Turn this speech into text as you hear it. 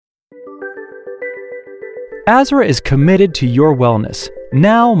ASRA is committed to your wellness,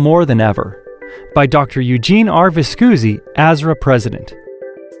 now more than ever. By Dr. Eugene R. Viscusi, ASRA President.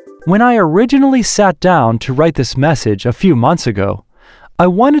 When I originally sat down to write this message a few months ago, I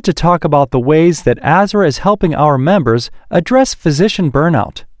wanted to talk about the ways that ASRA is helping our members address physician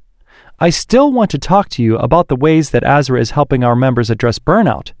burnout. I still want to talk to you about the ways that ASRA is helping our members address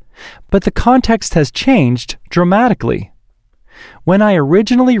burnout, but the context has changed dramatically. When I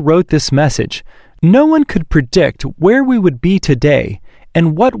originally wrote this message, no one could predict where we would be today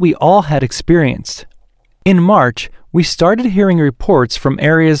and what we all had experienced. In March, we started hearing reports from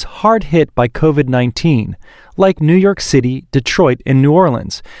areas hard hit by COVID-19, like New York City, Detroit, and New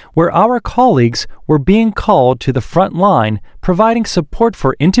Orleans, where our colleagues were being called to the front line, providing support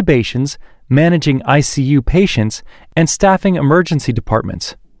for intubations, managing ICU patients, and staffing emergency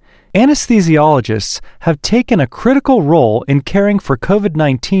departments. Anesthesiologists have taken a critical role in caring for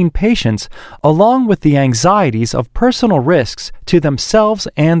COVID-19 patients, along with the anxieties of personal risks to themselves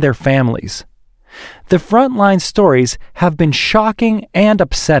and their families. The frontline stories have been shocking and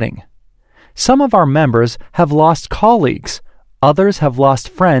upsetting. Some of our members have lost colleagues, others have lost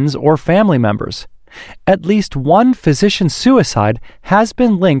friends or family members. At least one physician suicide has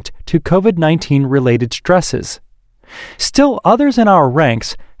been linked to COVID-19 related stresses. Still, others in our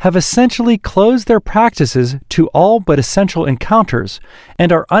ranks have essentially closed their practices to all but essential encounters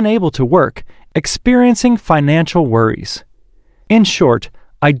and are unable to work, experiencing financial worries. In short,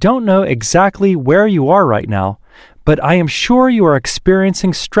 I don't know exactly where you are right now, but I am sure you are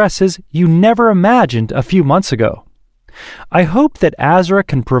experiencing stresses you never imagined a few months ago. I hope that ASRA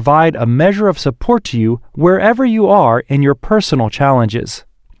can provide a measure of support to you wherever you are in your personal challenges.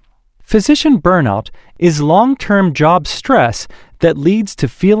 Physician burnout is long-term job stress that leads to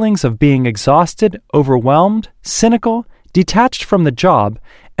feelings of being exhausted, overwhelmed, cynical, detached from the job,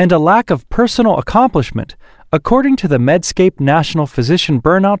 and a lack of personal accomplishment, according to the Medscape National Physician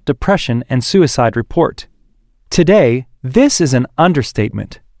Burnout, Depression, and Suicide Report. Today, this is an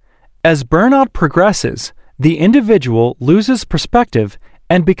understatement. As burnout progresses, the individual loses perspective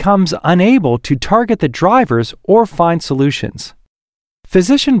and becomes unable to target the drivers or find solutions.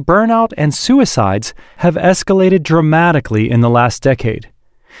 Physician burnout and suicides have escalated dramatically in the last decade.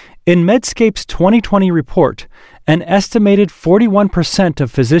 In Medscape's 2020 report, an estimated 41% of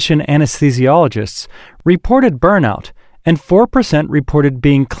physician anesthesiologists reported burnout, and 4% reported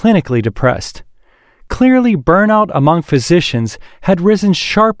being clinically depressed. Clearly, burnout among physicians had risen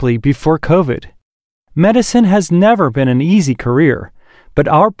sharply before COVID. Medicine has never been an easy career, but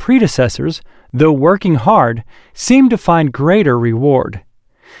our predecessors, though working hard, seem to find greater reward.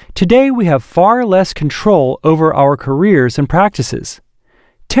 Today, we have far less control over our careers and practices.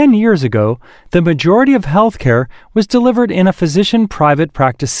 10 years ago, the majority of healthcare was delivered in a physician private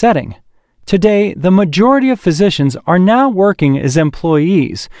practice setting. Today, the majority of physicians are now working as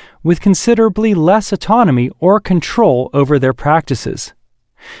employees with considerably less autonomy or control over their practices.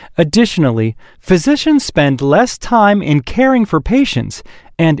 Additionally, physicians spend less time in caring for patients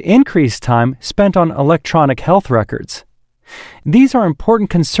and increased time spent on electronic health records. These are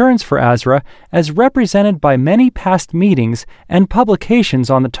important concerns for ASRA as represented by many past meetings and publications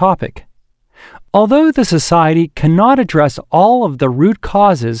on the topic. Although the Society cannot address all of the root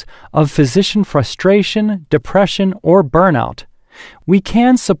causes of physician frustration, depression, or burnout, we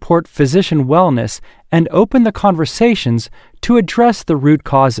can support physician wellness and open the conversations to address the root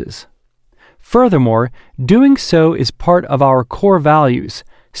causes. Furthermore, doing so is part of our core values,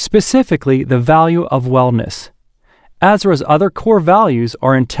 specifically the value of wellness. ASRA's other core values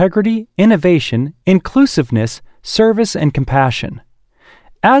are integrity, innovation, inclusiveness, service, and compassion.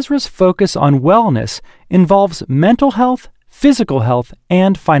 ASRA's focus on wellness involves mental health, physical health,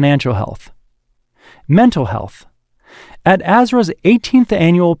 and financial health. Mental health. At ASRA's 18th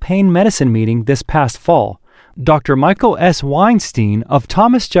annual pain medicine meeting this past fall, Dr. Michael S. Weinstein of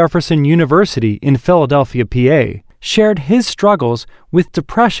Thomas Jefferson University in Philadelphia, PA, shared his struggles with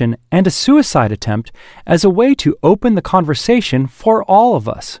depression and a suicide attempt as a way to open the conversation for all of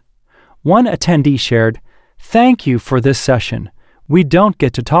us. One attendee shared, "Thank you for this session. We don't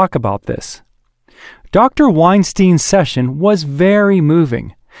get to talk about this." Dr. Weinstein's session was very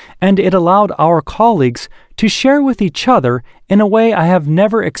moving, and it allowed our colleagues to share with each other in a way I have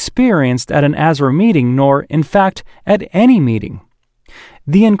never experienced at an ASRA meeting, nor, in fact, at any meeting.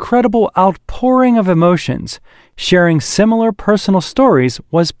 The incredible outpouring of emotions, sharing similar personal stories,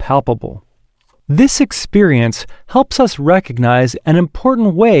 was palpable. This experience helps us recognize an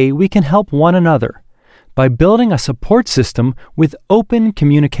important way we can help one another by building a support system with open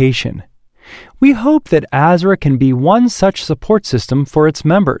communication. We hope that ASRA can be one such support system for its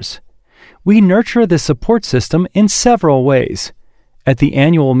members. We nurture this support system in several ways. At the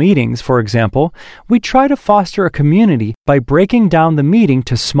annual meetings, for example, we try to foster a community by breaking down the meeting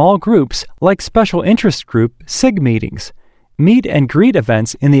to small groups like special interest group SIG meetings, meet and greet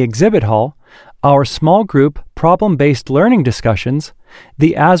events in the exhibit hall, our small group problem-based learning discussions,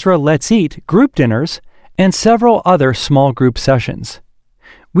 the ASRA Let's Eat group dinners, and several other small group sessions.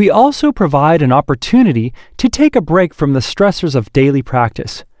 We also provide an opportunity to take a break from the stressors of daily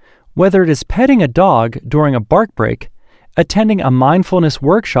practice, whether it is petting a dog during a bark break, attending a mindfulness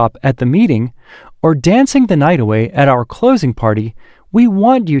workshop at the meeting, or dancing the night away at our closing party. We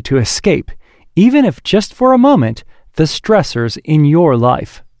want you to escape, even if just for a moment, the stressors in your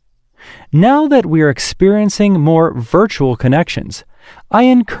life. Now that we are experiencing more virtual connections, I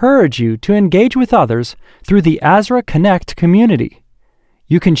encourage you to engage with others through the ASRA Connect community.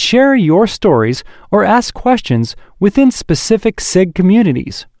 You can share your stories or ask questions within specific SIG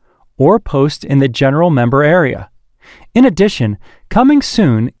communities, or post in the general member area. In addition, coming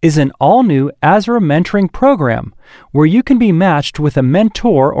soon is an all-new ASRA mentoring program where you can be matched with a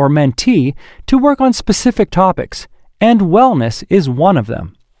mentor or mentee to work on specific topics, and wellness is one of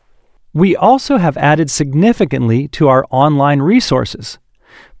them. We also have added significantly to our online resources.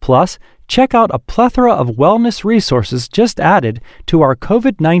 Plus, check out a plethora of wellness resources just added to our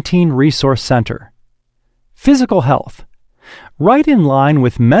COVID-19 Resource Center. Physical health. Right in line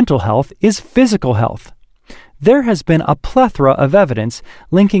with mental health is physical health. There has been a plethora of evidence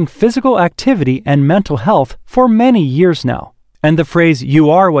linking physical activity and mental health for many years now, and the phrase "you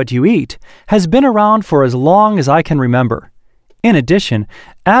are what you eat" has been around for as long as I can remember. In addition,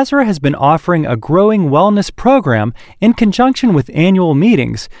 ASRA has been offering a growing wellness program in conjunction with annual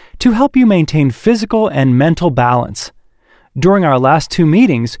meetings to help you maintain physical and mental balance. During our last 2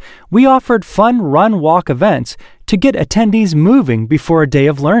 meetings, we offered fun run-walk events to get attendees moving before a day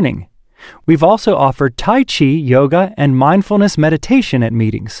of learning. We've also offered Tai Chi, yoga, and mindfulness meditation at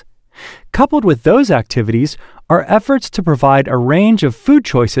meetings. Coupled with those activities are efforts to provide a range of food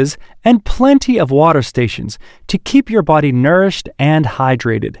choices and plenty of water stations to keep your body nourished and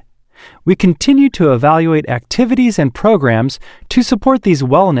hydrated. We continue to evaluate activities and programs to support these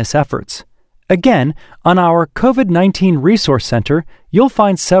wellness efforts. Again, on our COVID-19 Resource Center, you'll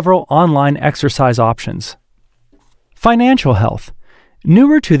find several online exercise options. Financial health.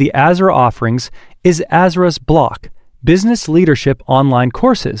 Newer to the ASRA offerings is ASRA's Block, Business Leadership Online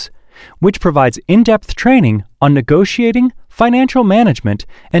Courses, which provides in-depth training on negotiating, financial management,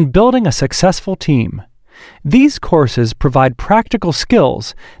 and building a successful team. These courses provide practical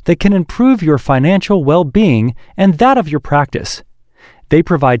skills that can improve your financial well-being and that of your practice. They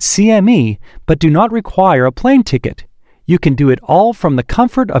provide CME, but do not require a plane ticket. You can do it all from the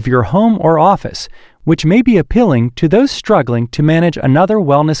comfort of your home or office, which may be appealing to those struggling to manage another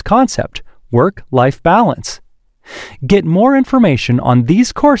wellness concept, work-life balance. Get more information on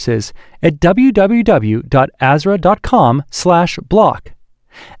these courses at www.asra.com/block.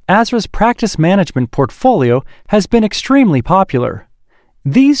 ASRA's practice management portfolio has been extremely popular.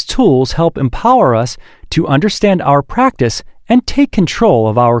 These tools help empower us to understand our practice and take control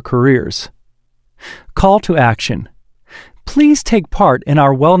of our careers. Call to action. Please take part in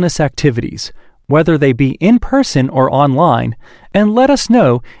our wellness activities, whether they be in person or online, and let us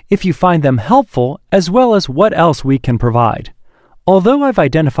know if you find them helpful as well as what else we can provide. Although I've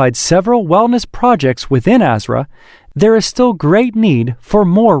identified several wellness projects within ASRA, there is still great need for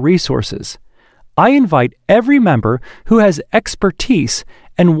more resources. I invite every member who has expertise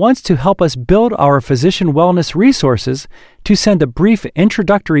and wants to help us build our physician wellness resources to send a brief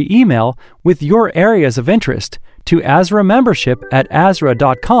introductory email with your areas of interest to ASRA membership at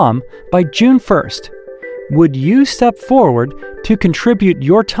asra.com by June 1st. Would you step forward to contribute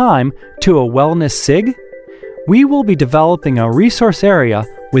your time to a wellness SIG? We will be developing a resource area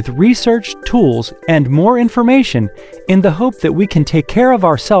with research, tools, and more information in the hope that we can take care of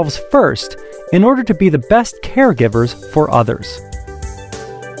ourselves first in order to be the best caregivers for others.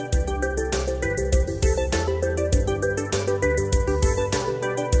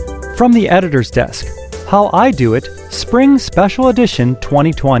 From the editor's desk, How I Do It, Spring Special Edition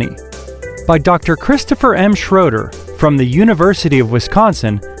 2020, by Dr. Christopher M. Schroeder from the University of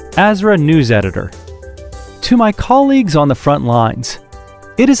Wisconsin, ASRA News Editor. To my colleagues on the front lines,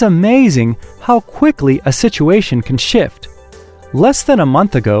 it is amazing how quickly a situation can shift. Less than a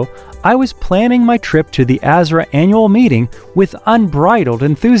month ago, I was planning my trip to the ASRA annual meeting with unbridled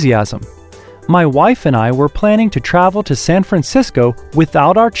enthusiasm. My wife and I were planning to travel to San Francisco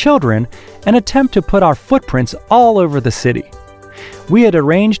without our children and attempt to put our footprints all over the city. We had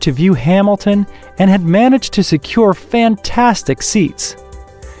arranged to view Hamilton and had managed to secure fantastic seats.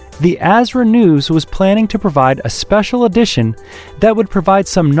 the Azra News was planning to provide a special edition that would provide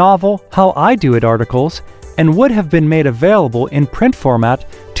some novel How I Do It articles and would have been made available in print format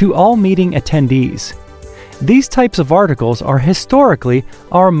to all meeting attendees. These types of articles are historically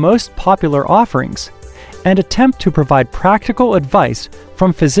our most popular offerings and attempt to provide practical advice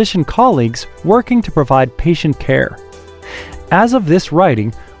from physician colleagues working to provide patient care. As of this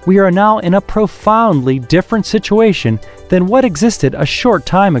writing, we are now in a profoundly different situation than what existed a short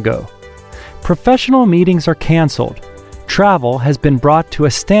time ago. Professional meetings are canceled, travel has been brought to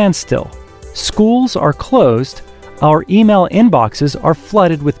a standstill, schools are closed, our email inboxes are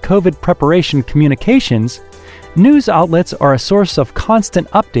flooded with COVID preparation communications, news outlets are a source of constant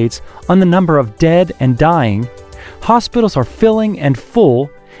updates on the number of dead and dying, hospitals are filling and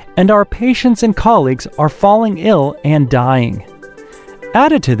full, and our patients and colleagues are falling ill and dying.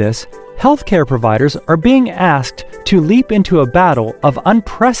 Added to this, healthcare providers are being asked to leap into a battle of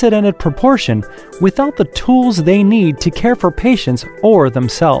unprecedented proportion without the tools they need to care for patients or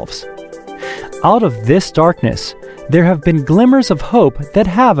themselves. Out of this darkness, there have been glimmers of hope that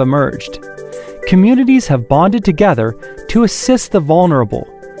have emerged. Communities have bonded together to assist the vulnerable,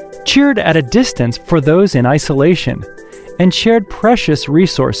 cheered at a distance for those in isolation, and shared precious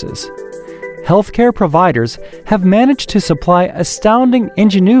resources. Healthcare providers have managed to supply astounding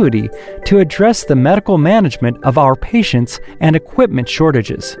ingenuity to address the medical management of our patients and equipment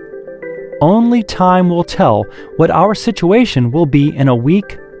shortages. Only time will tell what our situation will be in a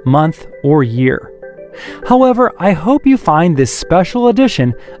week, month, or year. However, I hope you find this special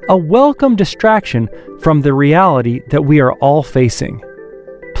edition a welcome distraction from the reality that we are all facing.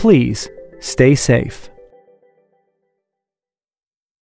 Please stay safe.